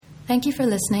Thank you for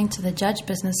listening to the Judge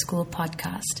Business School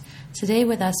podcast. Today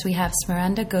with us we have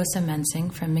Smaranda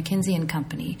Gosa-Mensing from McKinsey and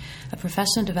Company, a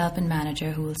professional development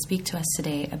manager who will speak to us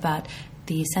today about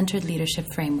the Centered Leadership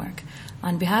Framework.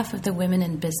 On behalf of the Women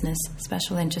in Business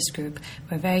Special Interest Group,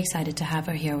 we're very excited to have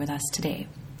her here with us today.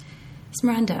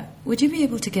 Smaranda, would you be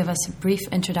able to give us a brief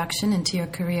introduction into your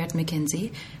career at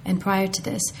McKinsey and prior to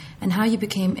this, and how you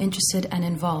became interested and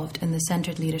involved in the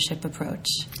centered leadership approach?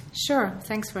 Sure.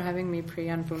 Thanks for having me,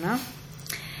 Priya and Bruna.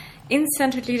 In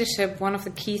centered leadership, one of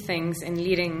the key things in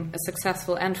leading a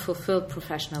successful and fulfilled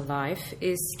professional life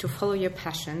is to follow your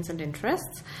passions and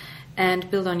interests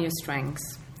and build on your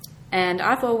strengths. And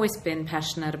I've always been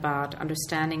passionate about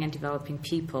understanding and developing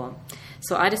people.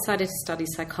 So I decided to study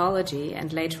psychology,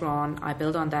 and later on I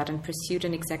built on that and pursued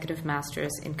an executive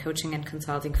master's in coaching and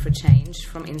consulting for change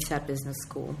from Inside Business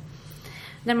School.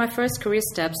 Then my first career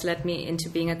steps led me into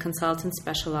being a consultant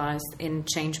specialized in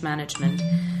change management,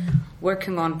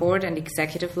 working on board and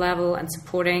executive level and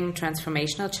supporting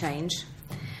transformational change.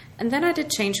 And then I did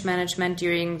change management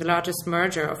during the largest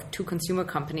merger of two consumer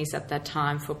companies at that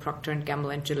time for Procter &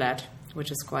 Gamble and Gillette, which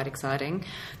is quite exciting,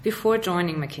 before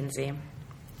joining McKinsey.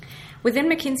 Within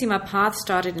McKinsey, my path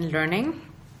started in learning,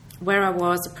 where I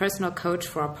was a personal coach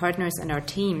for our partners and our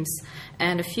teams.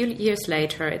 And a few years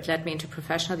later, it led me into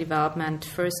professional development,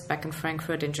 first back in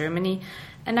Frankfurt in Germany,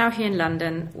 and now here in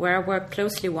London, where I work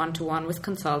closely one-to-one with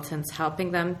consultants,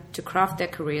 helping them to craft their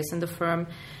careers in the firm.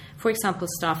 For example,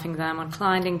 staffing them on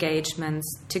client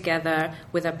engagements. Together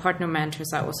with their partner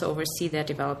mentors, I also oversee their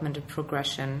development and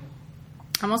progression.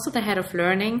 I'm also the head of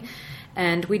learning,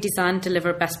 and we design and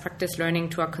deliver best practice learning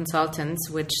to our consultants,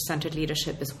 which centered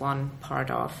leadership is one part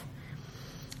of.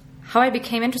 How I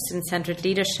became interested in centered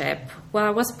leadership? Well, I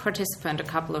was a participant a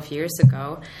couple of years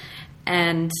ago,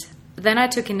 and then I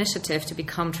took initiative to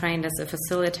become trained as a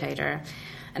facilitator.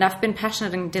 And I've been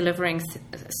passionate in delivering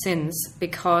since,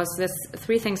 because there's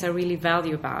three things I really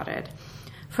value about it.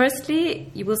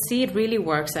 Firstly, you will see it really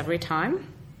works every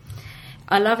time.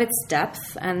 I love its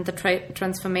depth and the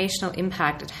transformational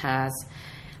impact it has.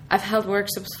 I've held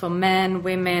workshops for men,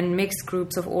 women, mixed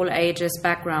groups of all ages,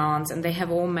 backgrounds, and they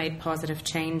have all made positive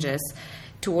changes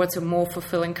towards a more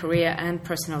fulfilling career and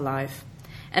personal life.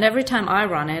 And every time I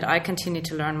run it, I continue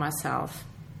to learn myself.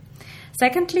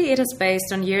 Secondly, it is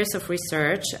based on years of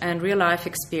research and real-life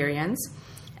experience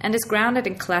and is grounded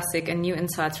in classic and new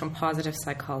insights from positive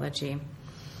psychology.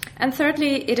 And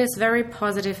thirdly, it is very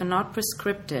positive and not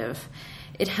prescriptive.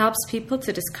 It helps people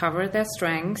to discover their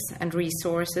strengths and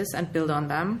resources and build on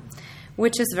them,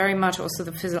 which is very much also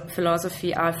the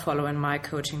philosophy I follow in my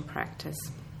coaching practice.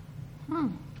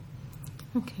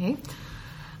 Okay.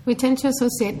 We tend to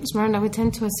associate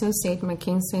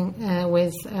McKinsey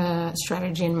with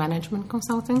strategy and management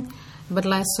consulting, but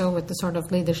less so with the sort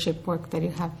of leadership work that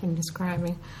you have been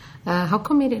describing. How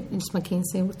committed is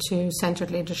McKinsey to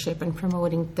centered leadership and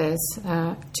promoting this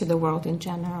to the world in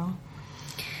general?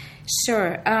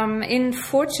 Sure. In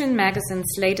Fortune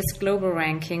magazine's latest global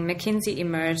ranking, McKinsey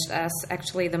emerged as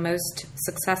actually the most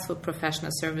successful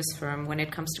professional service firm when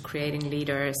it comes to creating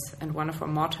leaders, and one of our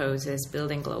mottos is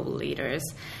building global leaders.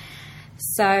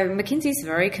 So McKinsey is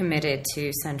very committed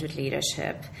to centered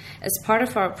leadership. As part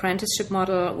of our apprenticeship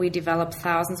model, we develop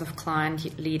thousands of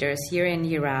client leaders year in,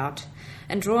 year out.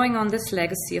 And drawing on this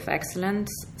legacy of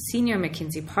excellence, senior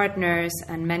McKinsey partners,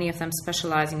 and many of them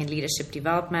specializing in leadership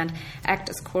development, act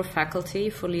as core faculty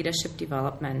for leadership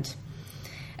development.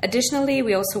 Additionally,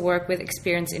 we also work with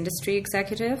experienced industry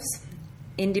executives,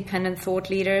 independent thought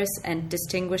leaders, and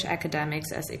distinguished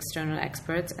academics as external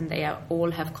experts, and they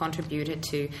all have contributed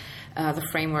to the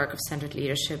framework of centered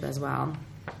leadership as well.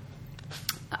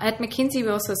 At McKinsey, we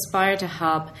also aspire to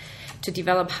help to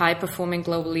develop high-performing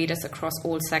global leaders across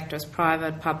all sectors,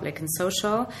 private, public, and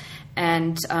social.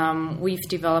 And we've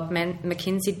developed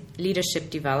McKinsey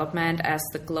Leadership Development as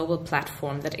the global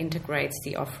platform that integrates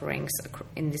the offerings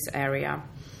in this area.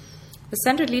 The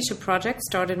Centered Leadership Project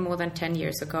started more than 10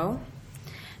 years ago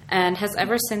and has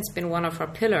ever since been one of our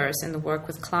pillars in the work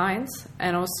with clients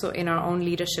and also in our own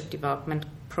leadership development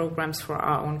programs for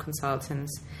our own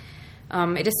consultants.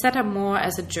 It is set up more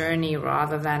as a journey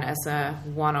rather than as a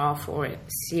one-off or a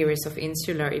series of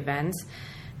insular events.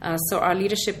 So our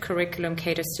leadership curriculum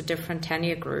caters to different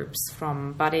tenure groups,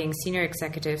 from budding senior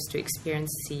executives to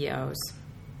experienced CEOs.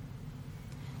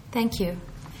 Thank you.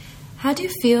 How do you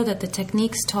feel that the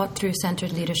techniques taught through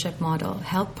Centered Leadership Model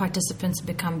help participants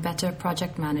become better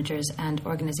project managers and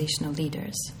organizational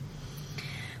leaders?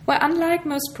 Well, unlike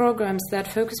most programs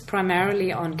that focus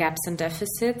primarily on gaps and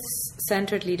deficits,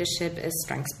 centered leadership is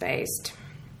strengths-based.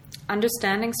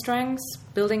 Understanding strengths,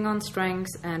 building on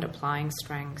strengths, and applying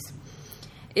strengths.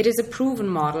 It is a proven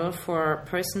model for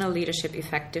personal leadership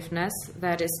effectiveness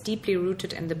that is deeply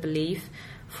rooted in the belief,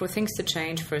 for things to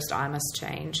change, first I must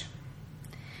change.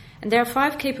 And there are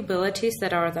 5 capabilities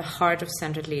that are at the heart of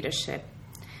centered leadership: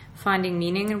 finding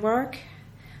meaning in work,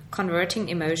 converting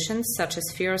emotions such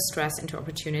as fear or stress into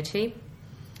opportunity,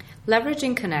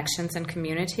 leveraging connections and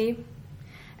community,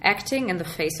 acting in the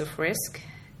face of risk,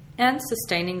 and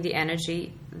sustaining the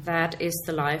energy that is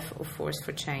the life of force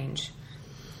for change.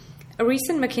 A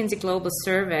recent McKinsey global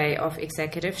survey of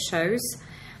executives shows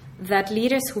that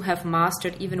leaders who have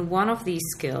mastered even one of these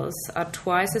skills are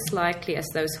twice as likely as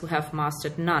those who have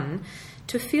mastered none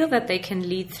to feel that they can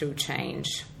lead through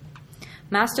change.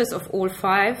 Masters of all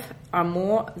 5 are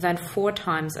more than 4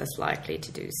 times as likely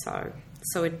to do so.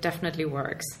 So it definitely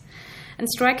works. And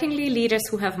strikingly, leaders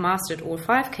who have mastered all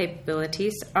 5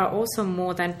 capabilities are also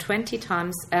more than 20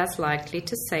 times as likely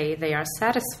to say they are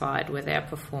satisfied with their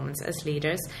performance as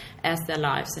leaders as their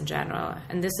lives in general.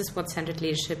 And this is what centered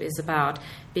leadership is about,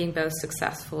 being both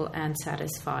successful and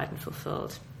satisfied and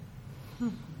fulfilled.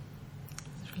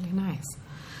 That's really nice.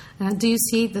 Do you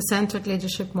see the centered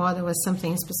leadership model as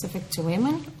something specific to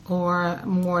women, or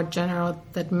more general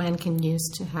that men can use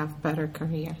to have better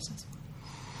careers as well?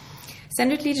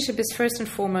 Centered leadership is first and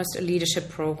foremost a leadership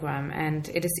program, and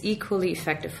it is equally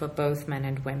effective for both men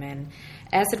and women,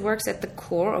 as it works at the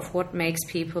core of what makes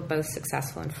people both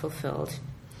successful and fulfilled.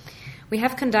 We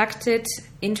have conducted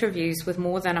interviews with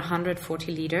more than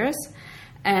 140 leaders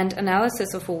and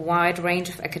analysis of a wide range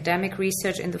of academic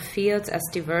research in the fields as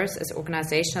diverse as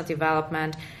organizational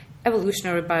development,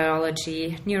 evolutionary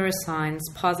biology, neuroscience,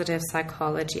 positive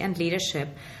psychology, and leadership,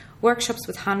 workshops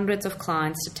with hundreds of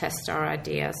clients to test our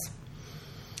ideas,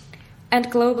 and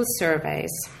global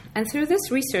surveys. And through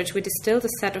this research, we distilled a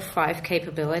set of 5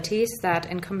 capabilities that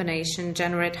in combination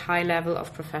generate high level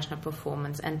of professional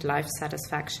performance and life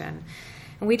satisfaction.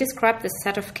 And we described this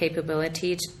set of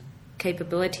capabilities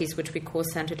which we call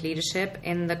centered leadership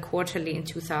in the quarterly in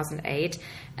 2008,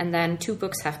 and then 2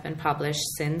 books have been published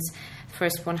since.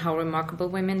 First one, How Remarkable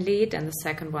Women Lead, and the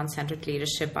second one, Centered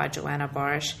Leadership by Joanna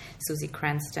Barsh, Susie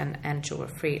Cranston, and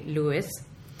Geoffrey Lewis.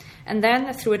 And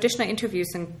then through additional interviews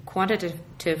and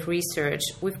quantitative research,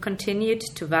 we've continued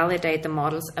to validate the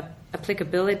model's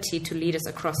applicability to leaders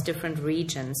across different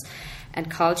regions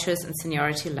and cultures and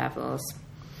seniority levels.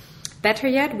 Better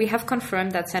yet, we have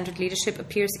confirmed that centered leadership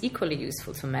appears equally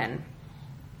useful to men.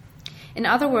 In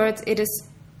other words, it is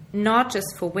not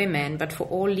just for women, but for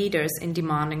all leaders in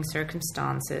demanding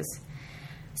circumstances.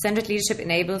 Centered leadership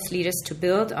enables leaders to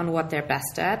build on what they're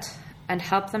best at and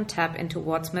help them tap into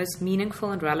what's most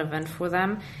meaningful and relevant for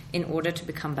them in order to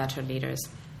become better leaders.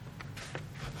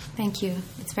 Thank you.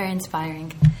 It's very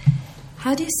inspiring.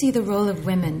 How do you see the role of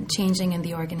women changing in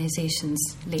the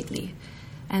organizations lately?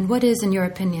 And what is, in your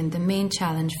opinion, the main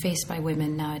challenge faced by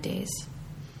women nowadays?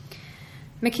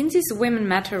 McKinsey's Women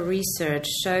Matter research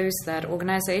shows that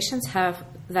organizations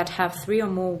that have 3 or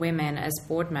more women as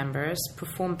board members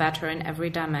perform better in every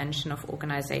dimension of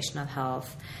organizational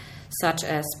health, such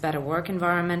as better work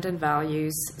environment and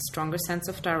values, stronger sense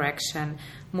of direction,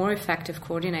 more effective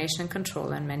coordination and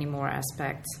control, and many more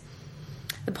aspects.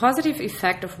 The positive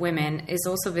effect of women is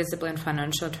also visible in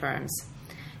financial terms,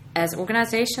 as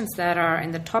organizations that are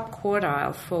in the top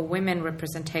quartile for women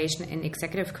representation in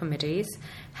executive committees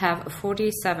have a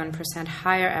 47%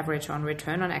 higher average on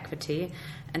return on equity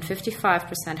and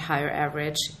 55% higher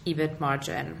average EBIT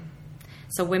margin.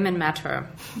 So women matter.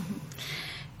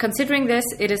 Considering this,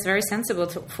 it is very sensible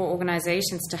for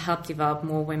organizations to help develop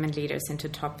more women leaders into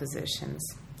top positions.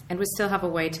 And we still have a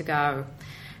way to go.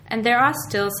 And there are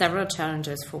still several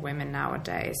challenges for women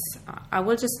nowadays. I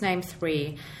will just name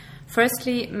 3.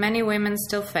 Firstly, many women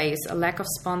still face a lack of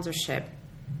sponsorship,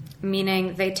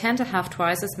 meaning they tend to have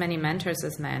twice as many mentors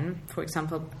as men. For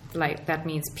example, that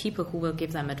means people who will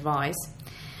give them advice.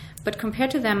 But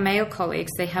compared to their male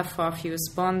colleagues, they have far fewer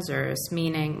sponsors,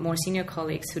 meaning more senior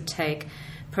colleagues who take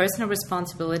personal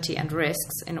responsibility and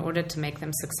risks in order to make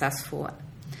them successful.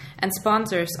 And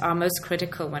sponsors are most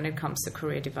critical when it comes to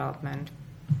career development.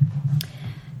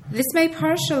 This may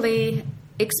partially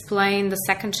explain the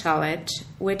second challenge,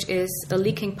 which is a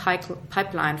leaking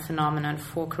pipeline phenomenon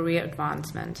for career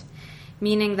advancement,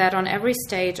 meaning that on every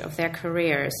stage of their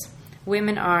careers,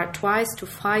 women are twice to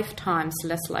 5 times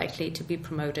less likely to be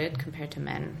promoted compared to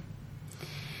men.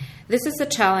 This is a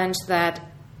challenge that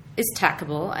is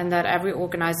tackleable and that every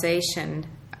organization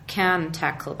can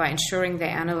tackle by ensuring they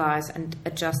analyze and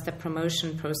adjust their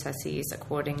promotion processes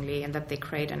accordingly and that they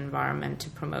create an environment to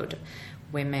promote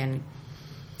women.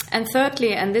 And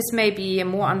thirdly, and this may be a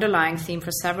more underlying theme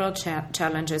for several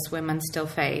challenges women still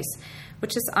face,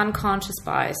 which is unconscious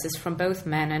biases from both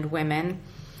men and women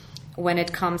when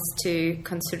it comes to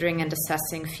considering and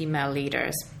assessing female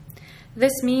leaders.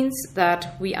 This means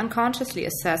that we unconsciously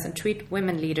assess and treat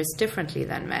women leaders differently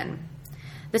than men.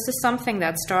 This is something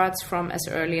that starts from as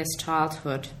early as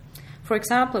childhood. For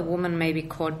example, a woman may be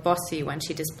called bossy when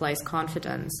she displays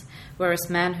confidence, whereas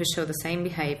men who show the same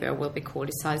behavior will be called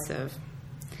decisive.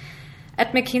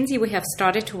 At McKinsey, we have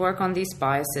started to work on these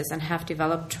biases and have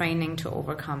developed training to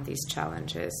overcome these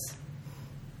challenges.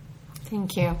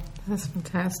 Thank you. That's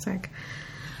fantastic.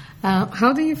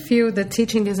 How do you feel that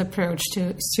teaching this approach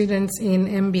to students in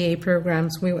MBA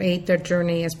programs will aid their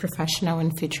journey as professional in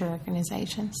future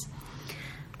organizations?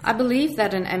 I believe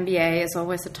that an MBA is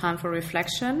always a time for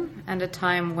reflection and a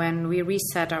time when we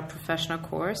reset our professional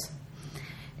course.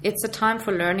 It's a time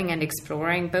for learning and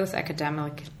exploring, both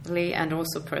academically and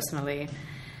also personally.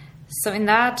 So in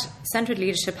that, centered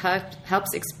leadership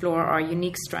helps explore our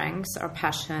unique strengths, our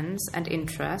passions and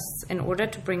interests in order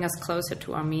to bring us closer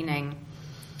to our meaning.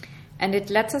 And it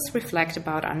lets us reflect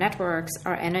about our networks,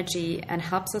 our energy, and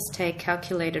helps us take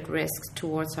calculated risks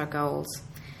towards our goals.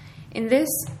 In this,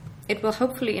 it will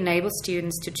hopefully enable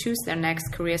students to choose their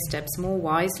next career steps more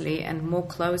wisely and more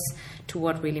close to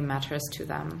what really matters to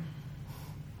them.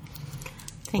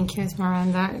 Thank you,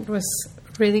 Smaranda. It was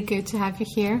really good to have you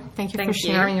here. Thank you for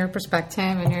sharing your perspective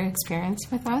and your experience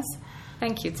with us.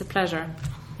 Thank you. It's a pleasure.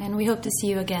 And we hope to see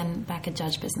you again back at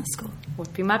Judge Business School.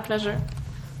 Would be my pleasure.